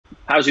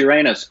How's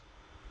Uranus?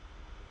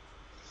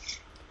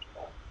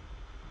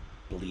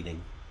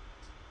 Bleeding.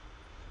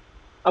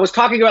 I was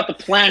talking about the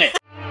planet.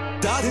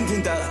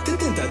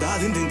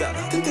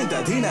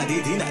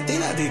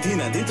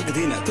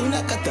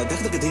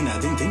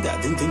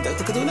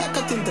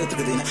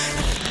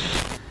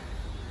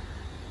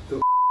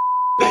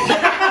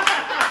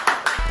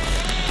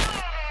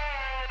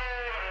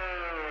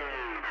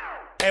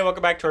 Hey,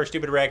 welcome back to our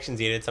Stupid Reactions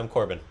Edits. I'm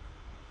Corbin.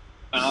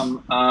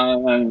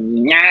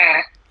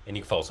 Yeah. And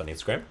you can follow us on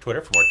Instagram,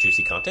 Twitter for more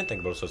juicy content.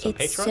 Think about us on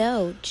Patreon. It's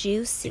so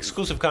juicy.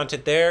 Exclusive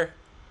content there,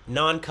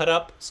 non-cut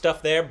up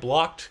stuff there,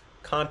 blocked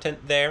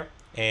content there.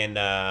 And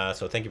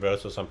so thank you for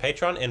us on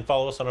Patreon. And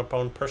follow us on our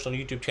own personal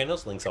YouTube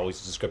channels. Links always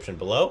in the description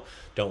below.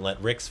 Don't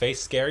let Rick's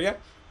face scare you.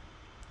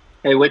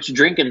 Hey, what you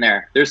drinking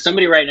there? There's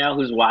somebody right now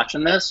who's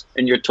watching this,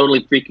 and you're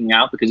totally freaking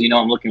out because you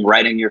know I'm looking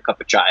right in your cup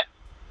of chai.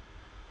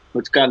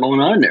 What's got going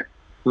on there?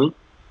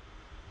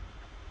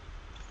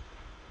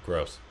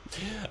 Gross.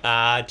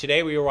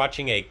 Today we were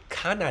watching a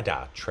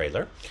Canada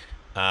trailer.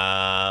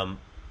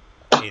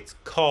 It's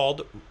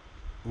called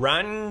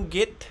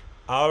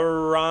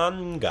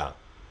RANGITARANGA.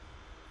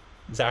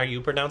 Is that how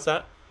you pronounce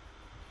that?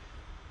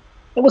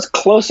 It was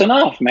close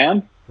enough,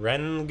 man.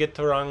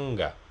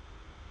 RANGITARANGA.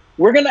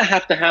 We're gonna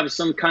have to have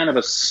some kind of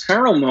a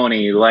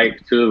ceremony,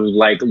 to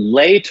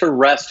lay to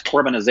rest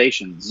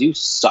Corbinizations. You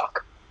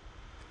suck.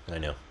 I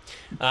know.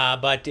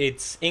 But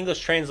it's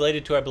English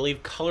translated to, I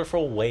believe,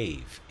 Colorful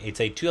Wave.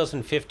 It's a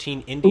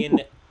 2015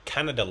 Indian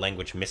Kannada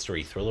language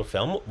mystery thriller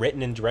film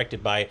written and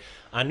directed by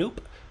Anup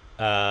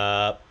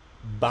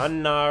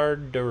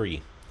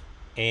Banarduri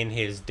in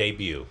his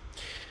debut.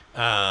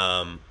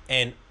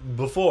 And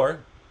before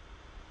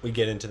we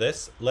get into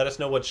this, let us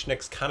know what's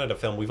next Kannada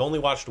film. We've only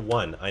watched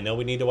one. I know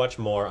we need to watch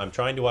more. I'm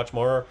trying to watch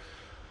more.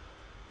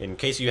 In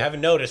case you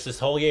haven't noticed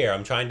this whole year,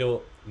 I'm trying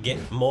to get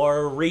more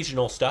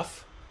regional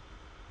stuff.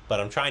 But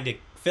I'm trying to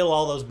fill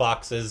all those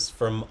boxes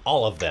from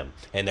all of them.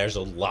 And there's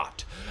a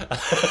lot.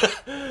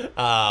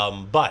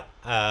 But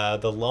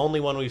the only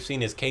one we've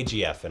seen is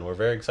KGF. And we're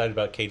very excited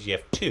about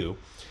KGF 2.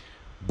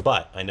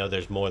 But I know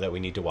there's more that we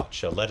need to watch.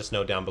 So let us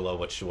know down below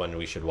which one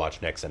we should watch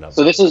next. And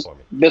so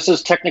this is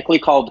technically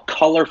called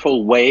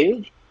Colorful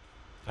Wave?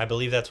 I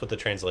believe that's what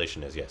the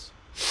translation is, yes.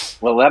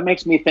 Well, that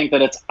makes me think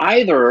that it's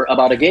either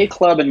about a gay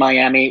club in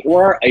Miami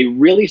or a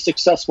really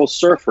successful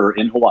surfer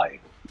in Hawaii.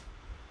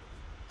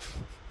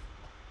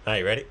 Are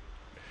you ready?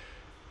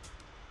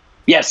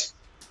 Yes.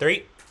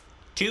 3,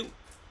 2,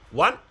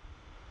 1.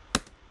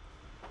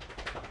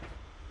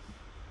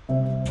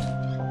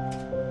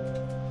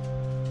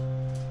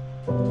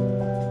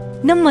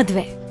 ನಮ್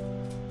ಮದ್ವೆ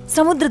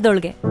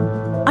ಸಮುದ್ರದೊಳಗೆ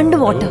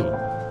under water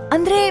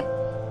ಅಂದ್ರೆ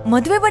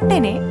ಮದ್ವೆ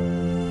ಬಟ್ಟೆನೆ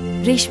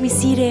ರೇಷ್ಮೆ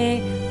ಸೀರೆ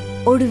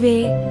ಒಡವೆ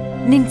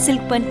ನಿನ್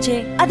silk ಪಂಚೆ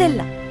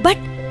ಅದೆಲ್ಲ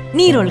ಬಟ್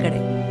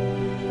ನೀರೊಳಗಡೆ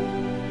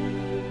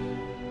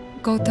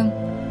ಗೌತಮ್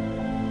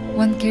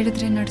ಒಂದ್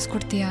ಕೇಳಿದ್ರೆ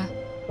ನಡೆಸ್ಕೊಡ್ತೀಯಾ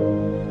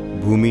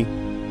ಭೂಮಿ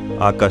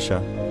ಆಕಾಶ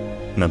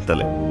ನನ್ನ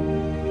ತಲೆ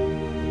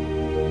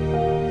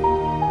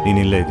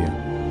ನೀನಿಲ್ಲೇ ಇದೆಯಾ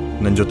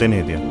ನನ್ನ ಜೊತೆನೇ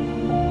ಇದೆಯಾ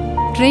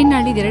ಟ್ರೈನ್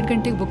ನಾಳಿದ್ದು 2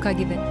 ಗಂಟೆಗೆ ಬುಕ್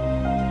ಆಗಿದೆ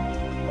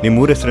ನಿಮ್ಮ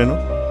ಊರ ಹೆಸರೇನು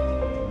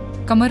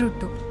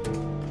ಕಮರುಟ್ಟು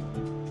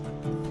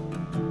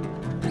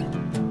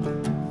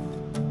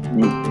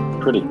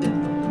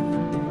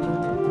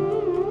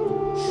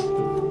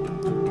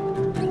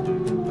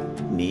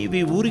ನೀವು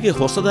ಈ ಊರಿಗೆ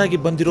ಹೊಸದಾಗಿ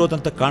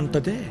ಬಂದಿರೋದಂತ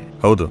ಕಾಣ್ತದೆ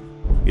ಹೌದು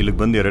ಇಲ್ಲಿಗೆ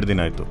ಬಂದು 2 ದಿನ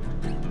ಆಯ್ತು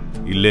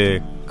ಇಲ್ಲೇ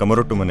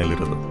ಕಮರೊಟ್ಟು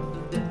ಮನೆಯಲ್ಲಿರೋದು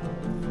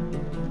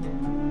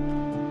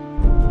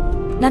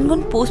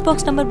ನನ್ಗೊಂದು ಪೋಸ್ಟ್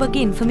ಬಾಕ್ಸ್ ನಂಬರ್ ಬಗ್ಗೆ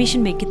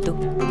ಇನ್ಫಾರ್ಮೇಶನ್ ಬೇಕಿತ್ತು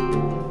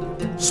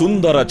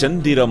ಸುಂದರ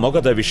ಚಂದಿರ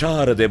ಮೊಗದ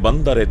ವಿಶಾರದೆ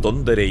ಬಂದರೆ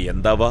ತೊಂದರೆ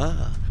ಎಂದವ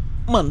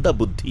ಮಂದ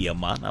ಬುದ್ಧಿಯ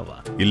ಮಾನವ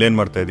ಇಲ್ಲೇನ್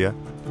ಮಾಡ್ತಾ ಇದೀಯಾ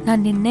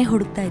ನಾನು ನಿನ್ನೆ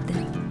ಹುಡುಕ್ತಾ ಇದ್ದೆ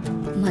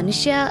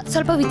ಮನುಷ್ಯ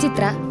ಸ್ವಲ್ಪ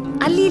ವಿಚಿತ್ರ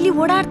ಅಲ್ಲಿ ಇಲ್ಲಿ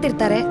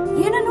ಓಡಾಡ್ತಿರ್ತಾರೆ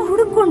ಏನನ್ನು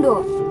ಹುಡುಕೊಂಡು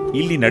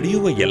ಇಲ್ಲಿ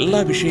ನಡೆಯುವ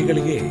ಎಲ್ಲಾ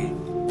ವಿಷಯಗಳಿಗೆ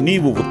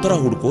ನೀವು ಉತ್ತರ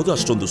ಹುಡುಕೋದು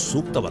ಅಷ್ಟೊಂದು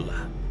ಸೂಕ್ತವಲ್ಲ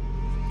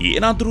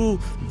ಏನಾದ್ರೂ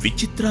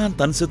ವಿಚಿತ್ರ ಅಂತ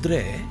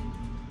ಅನ್ಸಿದ್ರೆ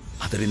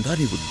ಅದರಿಂದ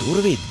ನೀವು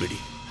ದೂರವೇ ಇದ್ಬಿಡಿ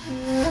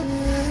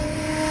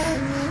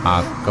ಆ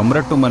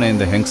ಕಮರಟ್ಟು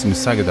ಮನೆಯಿಂದ ಹೆಂಗ್ಸ್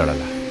ಮಿಸ್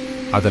ಆಗಿದ್ದಾಳಲ್ಲ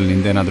ಅದ್ರಲ್ಲಿ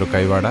ನಿಂದೇನಾದ್ರೂ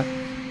ಕೈವಾಡ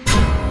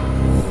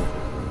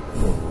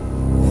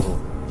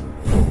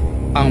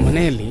ಆ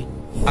ಮನೆಯಲ್ಲಿ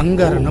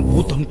ಅಂಗಾರನ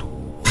ಭೂತುಂಟು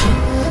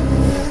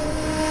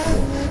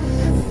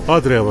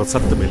ಆದರೆ ಅವ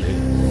ಸತ್ತ ಮೇಲೆ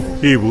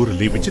ಈ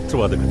ಊರಲ್ಲಿ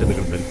ವಿಚಿತ್ರವಾದ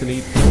ಘಟನೆಗಳು ನಡೀತಾನೆ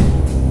ಇತ್ತು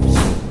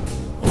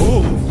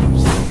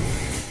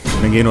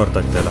ನಂಗೇನು ಅರ್ಥ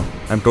ಆಗ್ತಾ ಇಲ್ಲ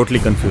ಐ ಆಮ್ ಟೋಟ್ಲಿ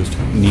ಕನ್ಫ್ಯೂಸ್ಡ್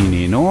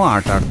ನೀನೇನೋ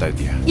ಆಟ ಆಡ್ತಾ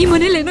ಇದೀಯ ಈ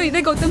ಮನೇಲಿ ಏನೋ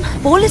ಇದೆ ಗೌತಮ್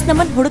ಪೊಲೀಸ್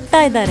ನಮ್ಮನ್ನ ಹುಡುಕ್ತಾ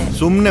ಇದ್ದಾರೆ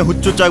ಸುಮ್ನೆ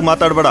ಹುಚ್ಚುಚ್ಚಾಗಿ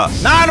ಮಾತಾಡ್ಬೇಡ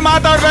ನಾನ್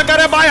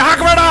ಮಾತಾಡ್ಬೇಕಾದ್ರೆ ಬಾಯಿ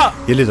ಹಾಕಬೇಡ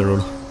ಎಲ್ಲಿದ್ದಳು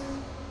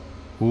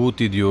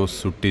ಕೂತಿದ್ಯೋ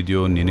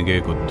ಸುಟ್ಟಿದ್ಯೋ ನಿನಗೆ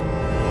ಗೊತ್ತು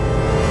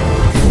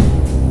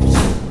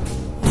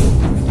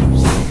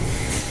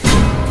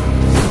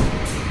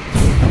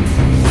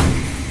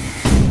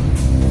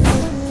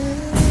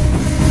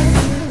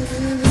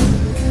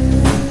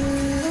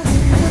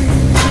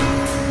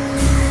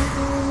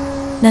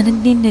ನನಗೆ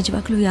ನೀನು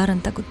ನಿಜವಾಗ್ಲೂ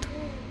ಯಾರಂತ ಗೊತ್ತು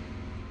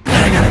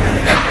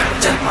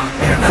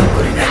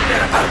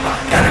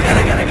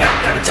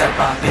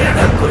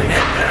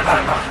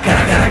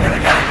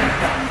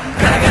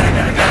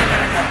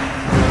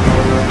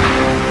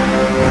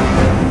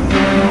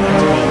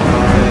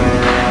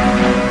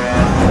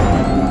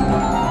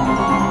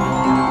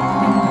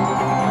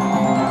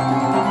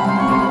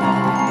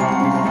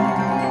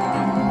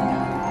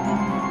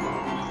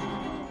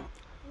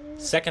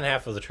second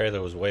half of the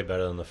trailer was way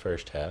better than the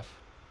first half.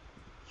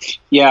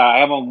 Yeah, I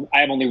have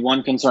only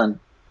one concern,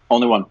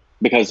 only one,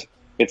 because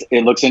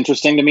it looks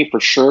interesting to me for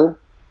sure.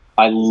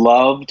 I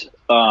loved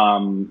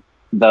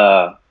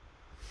the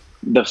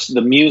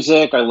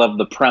music. I love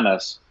the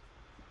premise.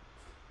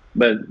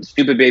 But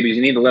stupid babies,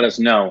 you need to let us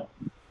know.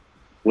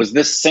 Was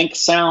this sync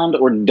sound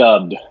or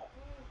dubbed?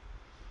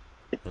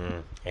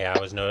 Yeah,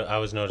 I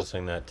was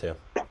noticing that too.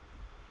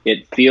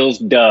 It feels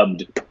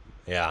dubbed.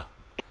 Yeah.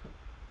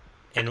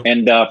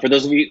 And for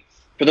those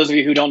of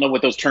you who don't know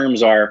what those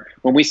terms are,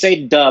 when we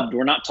say dubbed,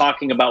 we're not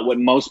talking about what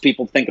most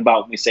people think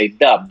about when we say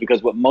dubbed,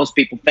 because what most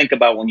people think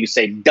about when you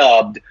say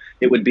dubbed,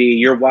 it would be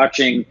you're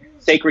watching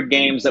Sacred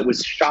Games that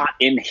was shot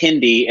in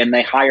Hindi and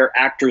they hire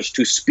actors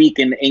to speak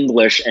in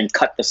English and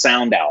cut the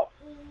sound out.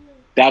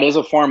 That is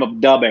a form of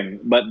dubbing,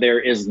 but there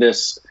is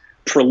this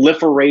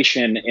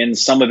proliferation in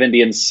some of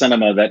Indian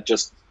cinema that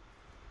just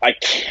I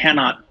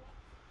cannot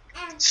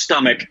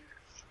stomach,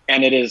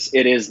 and it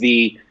is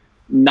the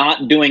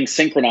not doing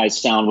synchronized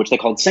sound, which they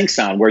called sync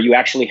sound, where you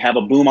actually have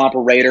a boom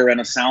operator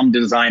and a sound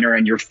designer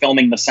and you're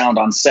filming the sound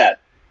on set.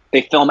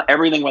 They film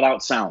everything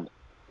without sound.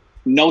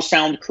 No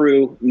sound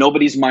crew,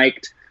 nobody's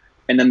mic'd,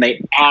 and then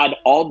they add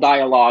all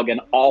dialogue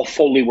and all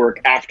Foley work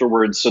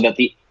afterwards so that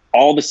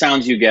all the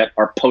sounds you get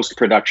are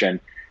post-production.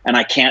 And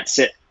I can't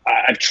sit,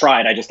 I've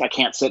tried, I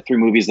can't sit through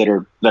movies that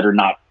are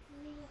not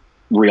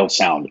real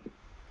sound.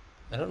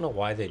 I don't know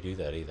why they do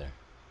that either.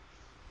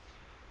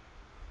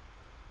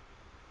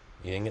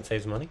 You think it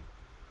saves money?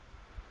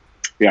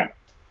 Yeah.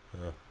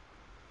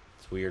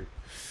 It's weird.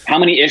 How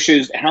many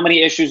issues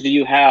do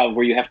you have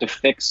where you have to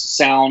fix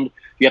sound?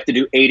 You have to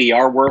do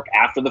ADR work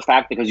after the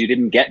fact because you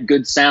didn't get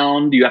good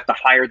sound. You have to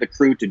hire the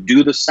crew to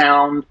do the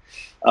sound.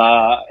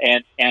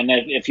 And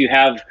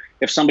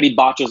if somebody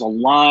botches a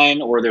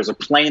line or there's a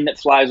plane that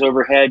flies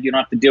overhead, you don't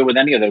have to deal with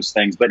any of those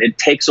things. But it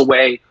takes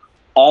away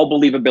all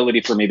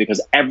believability for me because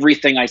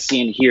everything I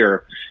see and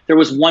hear. There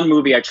was one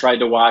movie I tried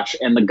to watch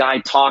and the guy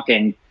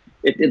talking,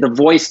 the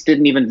voice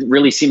didn't even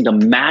really seem to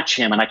match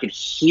him, and I could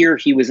hear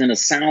he was in a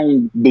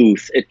sound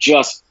booth. It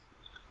just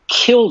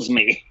kills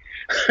me.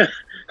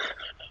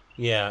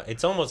 Yeah,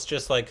 it's almost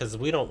just like, because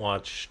we don't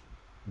watch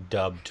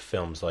dubbed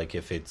films. Like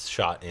if it's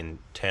shot in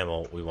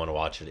Tamil, we want to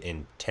watch it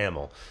in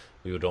Tamil.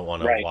 We don't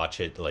want to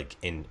watch it like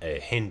in a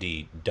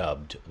Hindi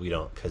dubbed. We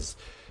don't, because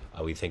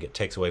we think it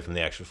takes away from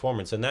the actual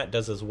performance, and that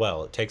does as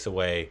well. It takes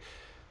away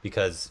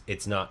because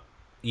it's not,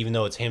 even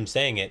though it's him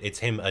saying it, it's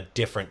him a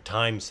different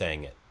time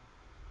saying it.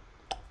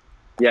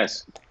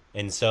 Yes.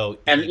 And so,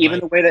 and even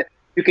the way that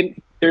you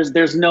can,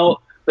 there's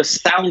no, the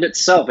sound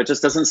itself, it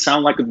just doesn't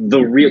sound like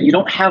the real, you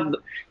don't have,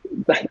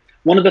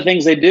 one of the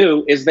things they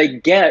do is they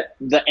get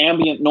the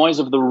ambient noise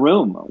of the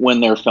room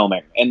when they're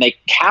filming, and they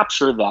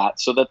capture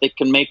that so that they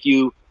can make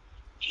you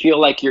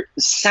feel like your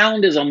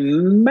sound is a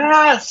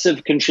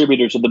massive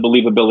contributor to the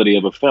believability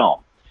of a film.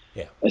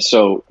 Yeah.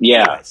 So,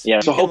 yeah. Anyways, yeah.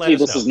 So hopefully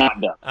this is not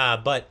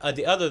done. But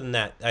other than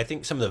that, I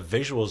think some of the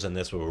visuals in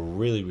this were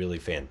really, really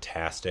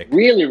fantastic.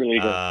 Really, really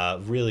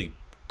good. Really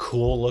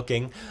cool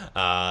looking.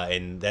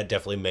 And that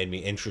definitely made me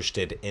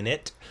interested in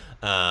it.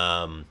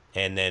 And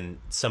then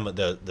some of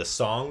the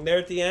song there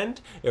at the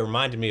end, it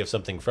reminded me of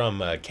something from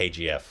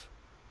KGF.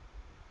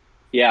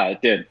 Yeah,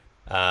 it did.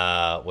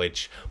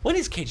 Which, when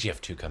is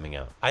KGF 2 coming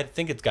out? I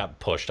think it's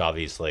got pushed,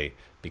 obviously,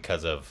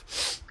 because of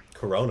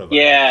coronavirus.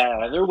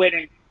 Yeah,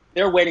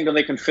 they're waiting till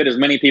they can fit as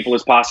many people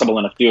as possible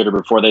in a theater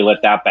before they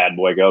let that bad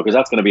boy go, because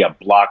that's going to be a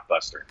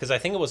blockbuster. Because I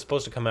think it was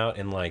supposed to come out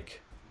in,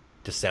 like,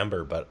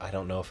 December, but I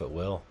don't know if it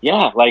will.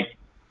 Yeah, like,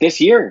 this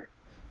year.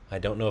 I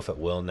don't know if it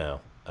will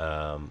now,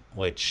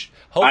 which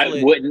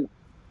hopefully... I wouldn't...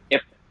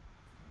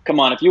 Come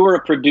on, if you were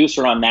a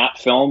producer on that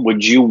film,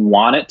 would you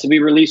want it to be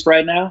released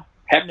right now?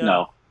 Heck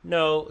no.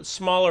 No,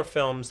 smaller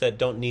films that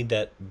don't need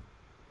that...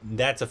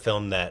 That's a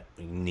film that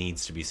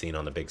needs to be seen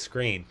on the big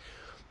screen,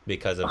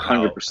 because of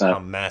how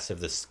massive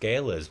the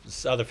scale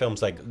is. Other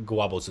films like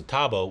Guabo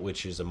Sutabo,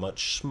 which is a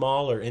much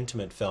smaller,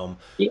 intimate film,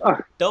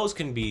 those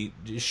can be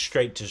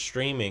straight to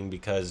streaming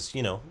because,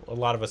 you know, a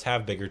lot of us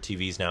have bigger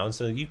TVs now, and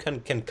so you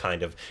can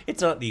kind of,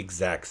 it's not the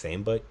exact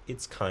same, but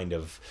it's kind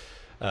of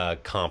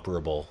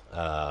comparable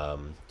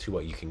to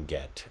what you can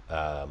get.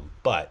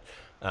 But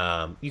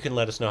you can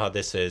let us know how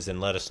this is,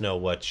 and let us know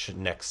what's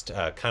next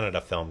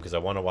Canada film, because I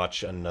want to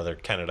watch another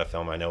Canada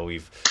film. I know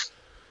we've...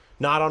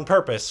 Not on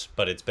purpose,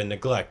 but it's been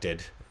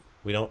neglected.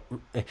 We don't...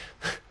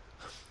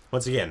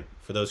 Once again,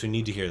 for those who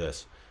need to hear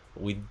this,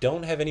 we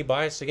don't have any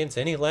bias against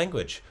any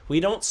language. We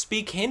don't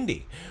speak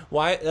Hindi.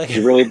 Why? Like,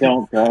 you really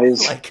don't,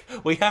 guys. Like,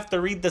 we have to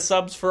read the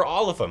subs for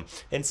all of them.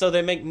 And so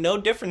they make no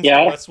difference to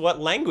us what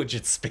language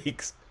it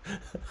speaks.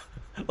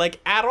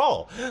 Like, at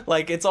all.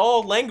 Like, it's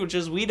all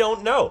languages we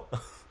don't know.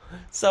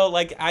 So,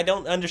 like, I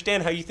don't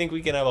understand how you think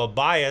we can have a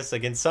bias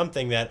against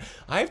something that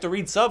I have to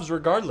read subs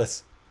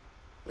regardless.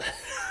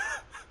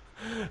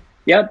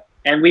 Yep,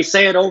 and we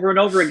say it over and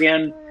over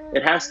again.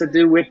 It has to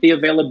do with the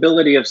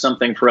availability of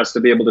something for us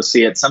to be able to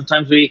see it.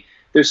 Sometimes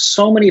there's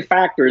so many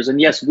factors, and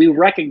yes, we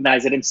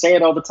recognize it and say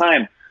it all the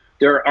time.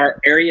 there are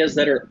areas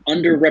that are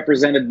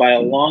underrepresented by a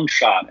long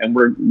shot, and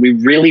we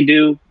really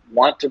do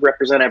want to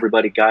represent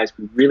everybody, guys.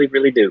 We really,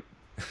 really do.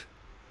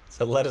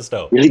 So let us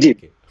know. Really do.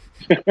 Thank you.